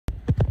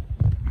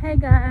Hey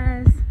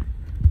guys,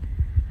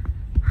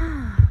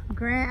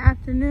 grand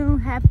afternoon,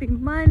 happy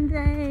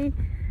Monday.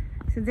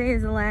 Today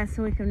is the last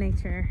week of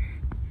nature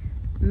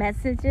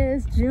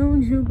messages,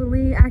 June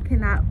Jubilee. I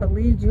cannot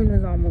believe June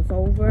is almost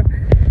over.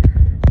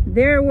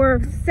 There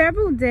were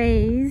several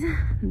days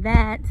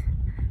that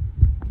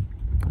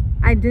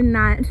I did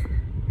not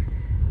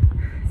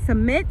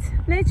submit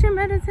nature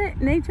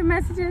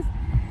messages.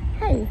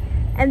 Hey,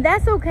 and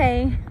that's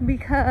okay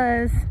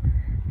because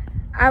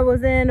I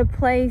was in a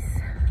place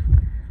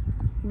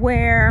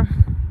where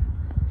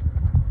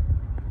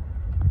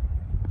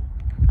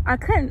I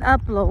couldn't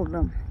upload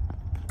them.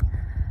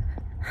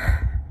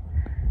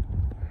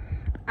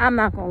 I'm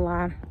not gonna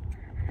lie,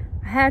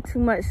 I had too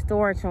much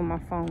storage on my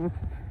phone.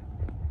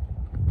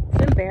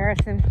 It's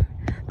embarrassing,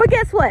 but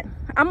guess what?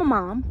 I'm a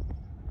mom.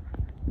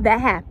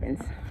 That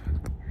happens.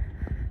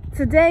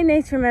 Today,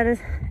 nature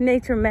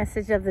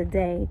message of the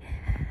day.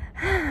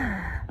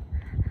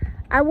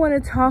 I want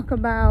to talk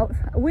about,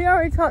 we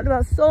already talked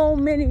about so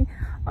many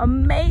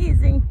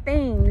amazing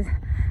things.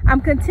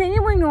 I'm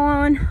continuing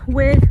on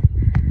with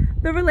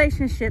the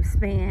relationship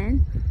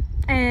span,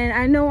 and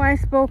I know I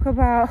spoke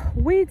about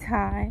we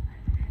time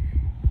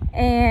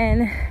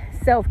and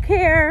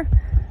self-care.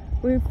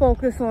 We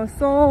focus on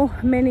so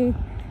many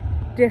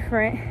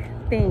different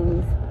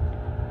things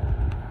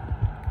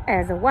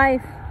as a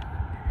wife,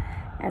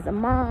 as a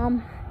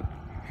mom,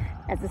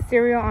 as a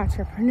serial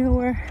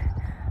entrepreneur,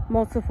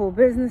 multiple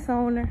business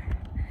owner.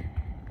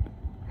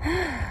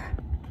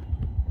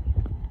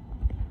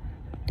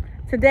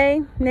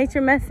 Today, nature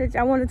message,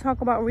 I want to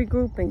talk about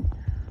regrouping.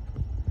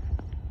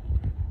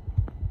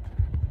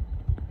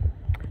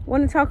 I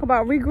want to talk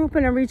about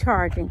regrouping and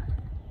recharging.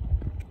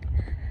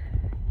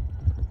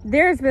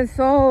 There's been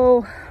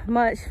so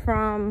much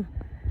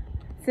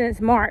since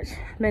March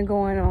been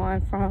going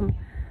on, from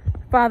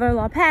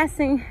father-in-law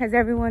passing, as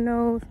everyone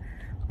knows,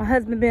 my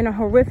husband being in a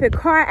horrific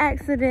car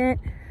accident,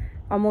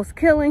 almost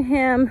killing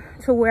him,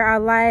 to where our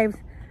lives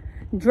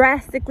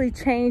drastically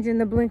changed in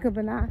the blink of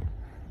an eye.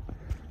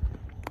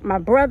 My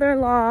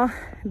brother-in-law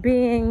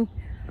being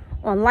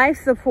on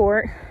life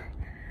support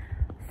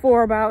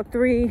for about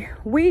 3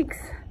 weeks,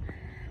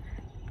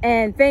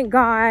 and thank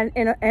God,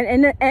 in a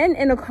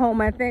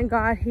coma. Thank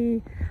God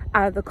he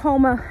out of the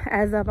coma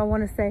as of, I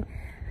want to say,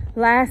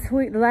 the last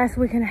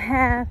week and a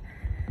half,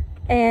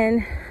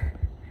 and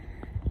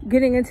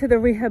getting into the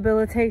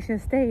rehabilitation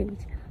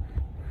stage.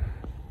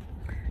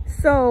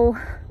 So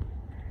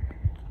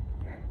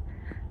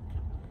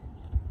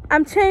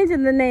I'm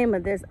changing the name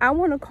of this. I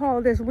want to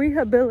call this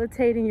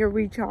rehabilitating your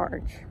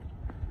recharge.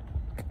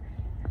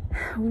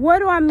 What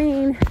do I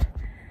mean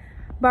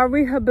by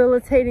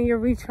rehabilitating your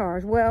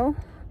recharge? Well,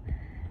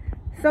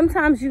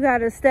 sometimes you got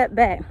to step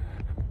back.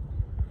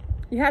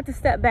 You have to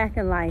step back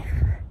in life.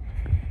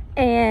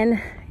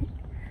 And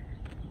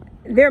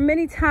there are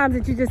many times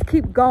that you just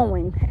keep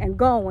going and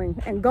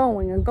going and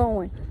going and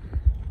going.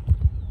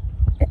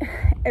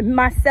 And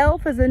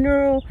myself, as a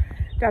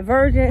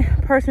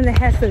neurodivergent person that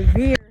has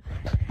severe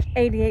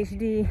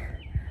ADHD,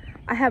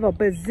 I have a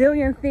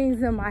bazillion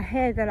things in my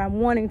head that I'm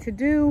wanting to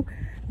do.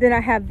 Then I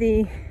have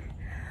the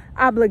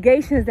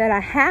obligations that I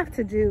have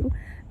to do,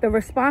 the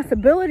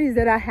responsibilities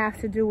that I have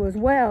to do as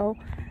well,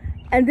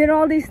 and then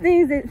all these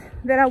things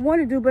that I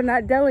want to do but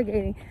not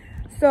delegating.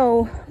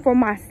 So for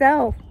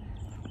myself,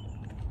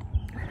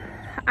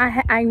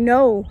 I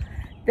know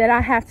that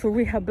I have to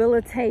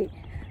rehabilitate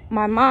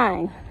my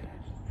mind.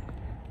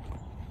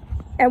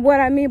 And what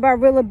I mean by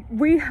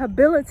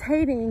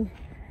rehabilitating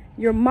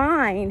your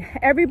mind,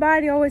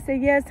 everybody always say,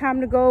 yeah, it's time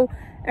to go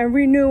and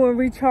renew and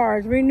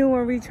recharge, renew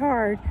and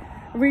recharge,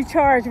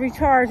 recharge,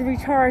 recharge,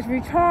 recharge,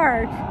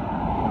 recharge.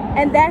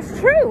 And that's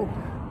true.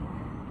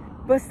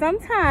 But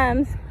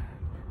sometimes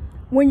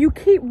when you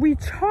keep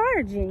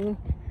recharging,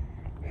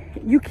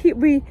 you keep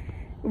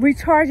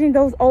recharging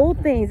those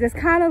old things. It's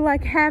kind of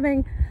like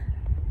having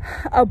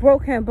a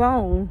broken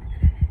bone,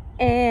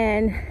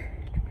 and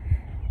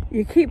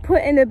you keep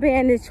putting the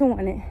bandage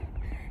on it.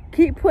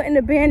 Keep putting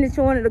the bandage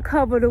on it to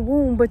cover the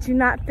wound, but you're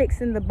not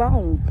fixing the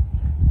bone.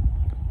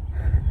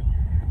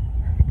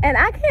 And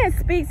I can't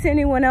speak to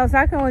anyone else.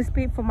 I can only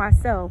speak for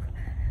myself.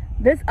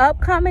 This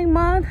upcoming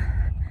month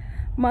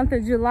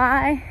of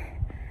July,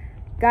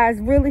 guys,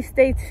 really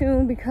stay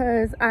tuned,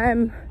 because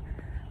I'm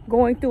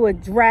going through a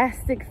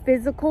drastic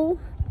physical,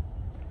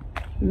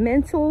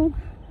 mental,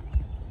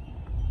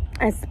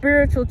 and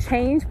spiritual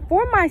change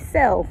for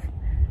myself.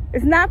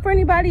 It's not for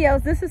anybody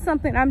else. This is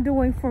something I'm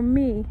doing for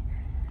me,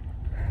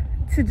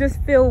 to just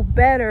feel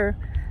better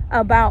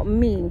about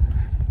me.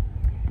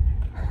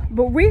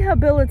 But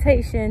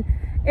rehabilitation,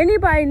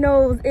 anybody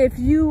knows, if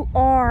you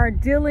are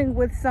dealing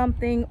with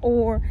something,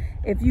 or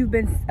if you've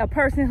been a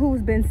person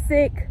who's been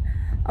sick,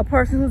 a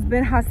person who's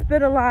been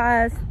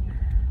hospitalized,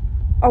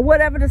 or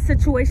whatever the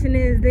situation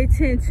is, they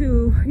tend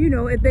to,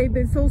 if they've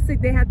been so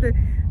sick, they have to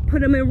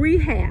put them in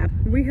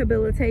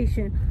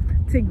rehabilitation,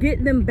 to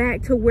get them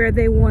back to where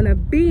they want to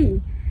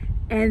be.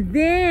 And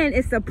then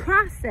it's a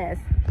process.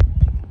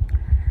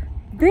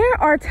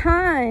 There are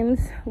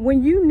times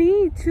when you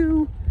need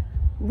to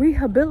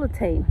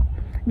rehabilitate.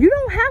 You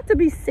don't have to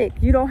be sick.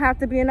 You don't have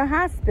to be in a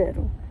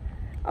hospital.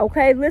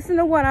 Okay, listen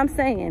to what I'm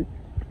saying.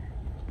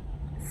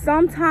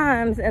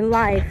 Sometimes in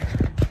life,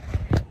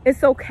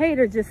 it's okay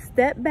to just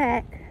step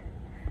back,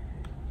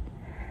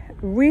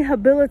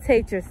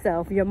 rehabilitate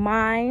yourself, your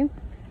mind,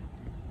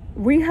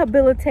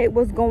 rehabilitate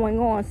what's going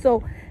on.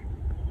 So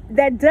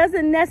that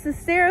doesn't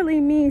necessarily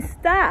mean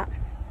stop.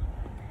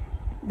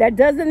 That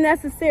doesn't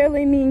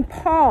necessarily mean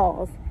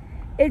pause.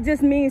 It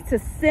just means to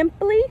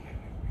simply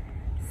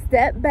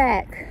step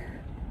back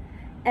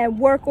and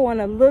work on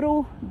a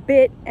little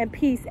bit and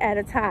piece at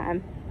a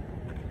time.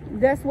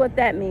 That's what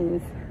that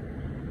means.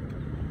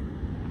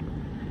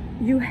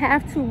 You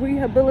have to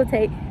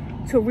rehabilitate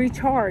to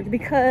recharge,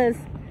 because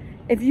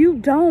if you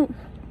don't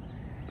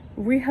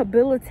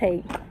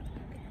rehabilitate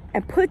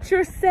and put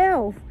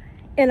yourself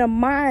in a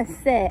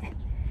mindset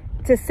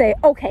to say,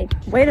 okay,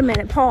 wait a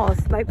minute, pause.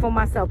 Like for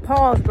myself,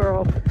 pause,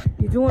 girl.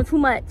 You're doing too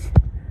much.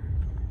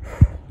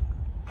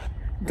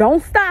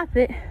 Don't stop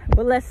it,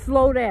 but let's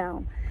slow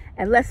down.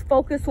 And let's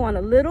focus on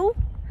a little,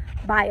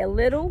 by a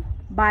little,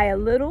 by a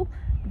little,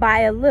 by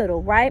a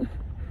little, right?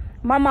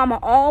 My mama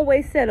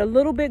always said a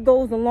little bit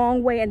goes a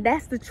long way, and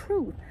that's the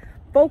truth.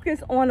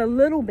 Focus on a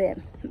little bit,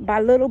 by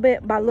little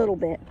bit, by little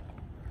bit.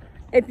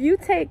 If you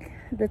take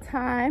the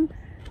time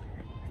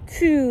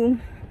to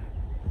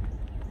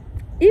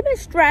even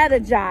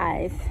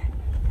strategize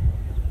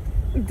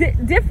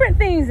different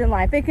things in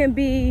life, it can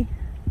be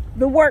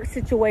the work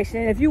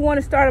situation. If you want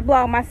to start a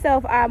blog,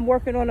 myself, I'm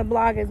working on a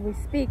blog as we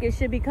speak. It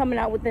should be coming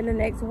out within the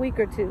next week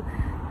or two.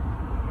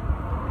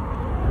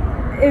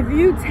 If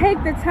you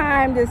take the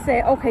time to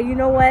say, okay, you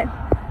know what?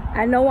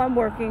 I know I'm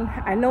working.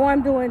 I know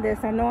I'm doing this.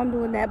 I know I'm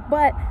doing that.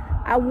 But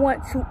I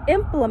want to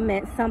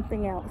implement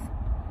something else.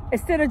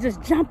 Instead of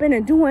just jumping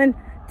and doing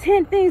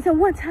 10 things at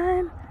one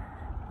time,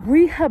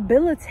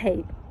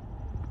 rehabilitate.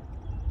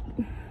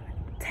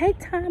 Take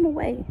time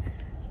away.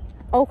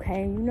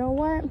 Okay, you know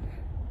what?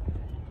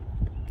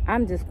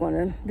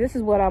 This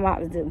is what I'm about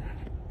to do.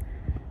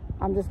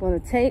 I'm just going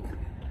to take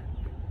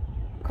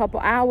a couple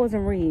hours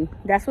and read.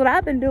 That's what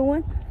I've been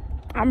doing.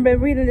 I've been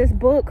reading this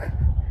book.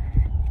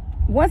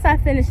 Once I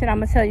finish it, I'm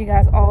going to tell you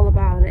guys all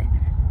about it.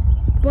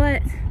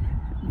 But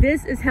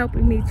this is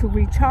helping me to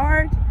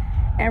recharge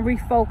and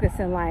refocus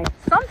in life.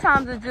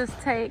 Sometimes it just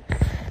takes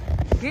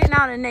getting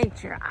out in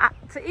nature.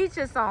 To each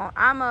his own.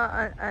 I'm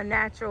a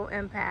natural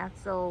empath.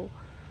 So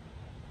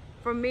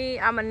for me,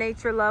 I'm a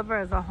nature lover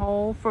as a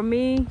whole. For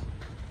me,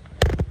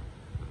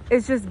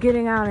 it's just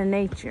getting out in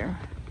nature.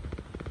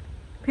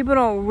 People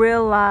don't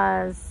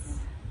realize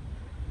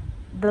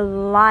the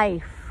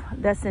life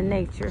that's in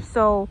nature.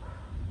 So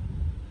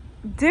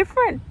there's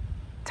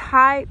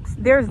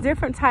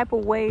different type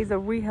of ways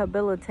of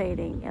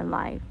rehabilitating in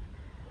life.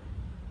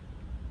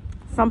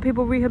 Some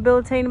people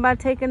rehabilitating by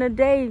taking a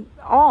day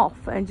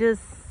off and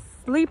just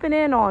sleeping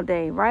in all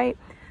day, right?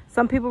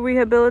 Some people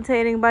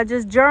rehabilitating by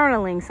just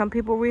journaling. Some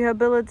people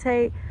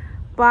rehabilitate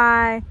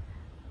by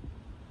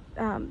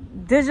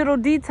digital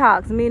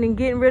detox, meaning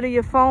getting rid of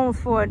your phones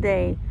for a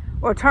day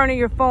or turning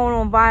your phone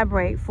on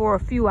vibrate for a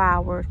few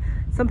hours.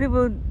 Some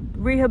people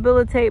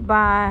rehabilitate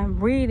by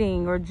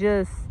reading or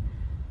just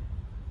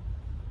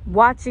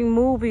watching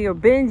movie or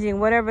binging,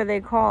 whatever they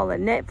call it,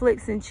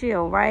 Netflix and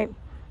chill, right?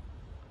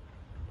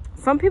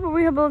 Some people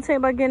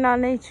rehabilitate by getting out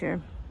in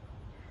nature.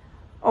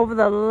 Over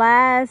the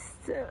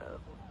last,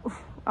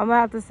 I'm gonna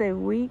have to say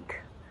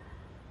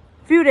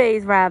few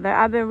days rather,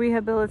 I've been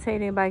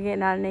rehabilitating by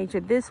getting out in nature.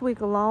 This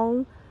week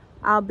alone,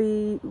 I'll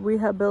be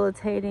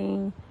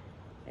rehabilitating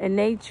in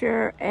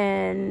nature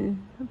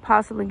and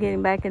possibly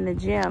getting back in the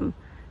gym.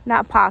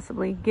 Not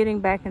possibly, getting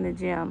back in the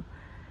gym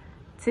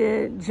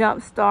to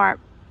jumpstart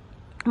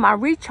my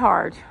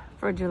recharge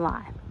for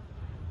July.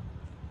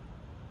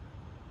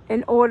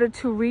 In order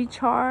to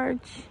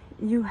recharge,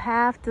 you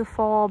have to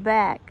fall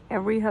back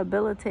and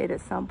rehabilitate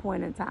at some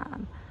point in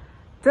time.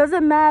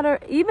 Doesn't matter,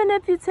 even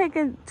if you're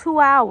taking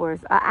 2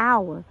 hours, an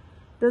hour,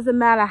 doesn't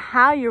matter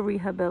how you're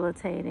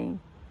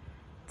rehabilitating.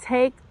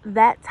 Take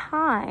that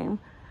time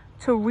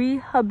to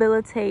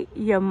rehabilitate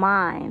your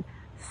mind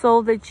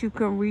so that you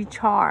can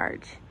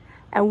recharge.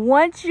 And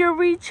once you're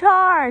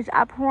recharged,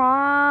 I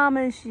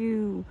promise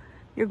you,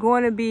 you're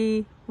going to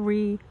be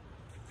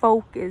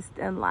refocused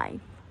in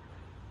life.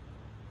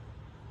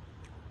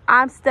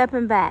 I'm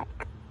stepping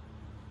back.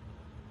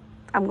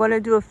 I'm going to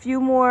do a few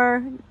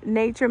more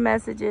nature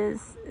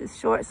messages. It's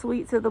short,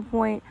 sweet, to the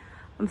point.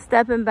 I'm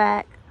stepping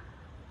back.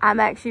 I'm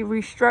actually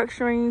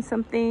restructuring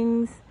some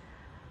things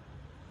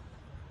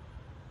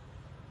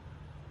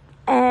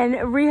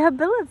and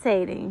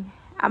rehabilitating.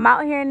 I'm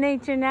out here in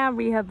nature now,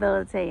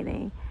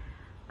 rehabilitating.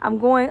 I'm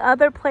going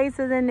other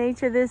places in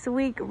nature this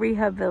week,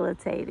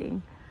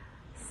 rehabilitating.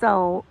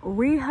 So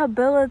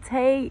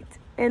rehabilitate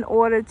in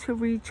order to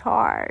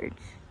recharge.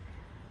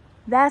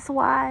 That's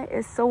why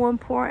it's so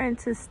important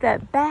to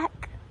step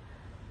back,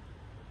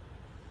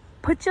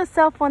 put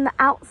yourself on the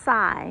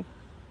outside,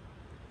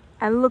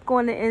 and look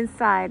on the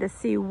inside to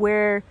see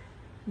where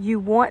you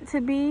want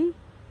to be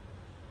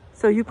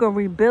so you can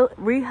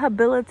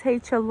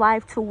rehabilitate your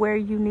life to where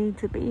you need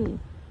to be.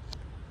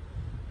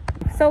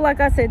 So like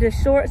I said,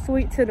 just short,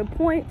 sweet, to the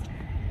point.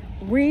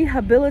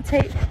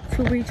 Rehabilitate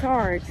to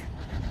recharge.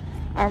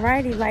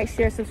 Alrighty, like,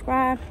 share,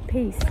 subscribe.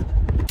 Peace.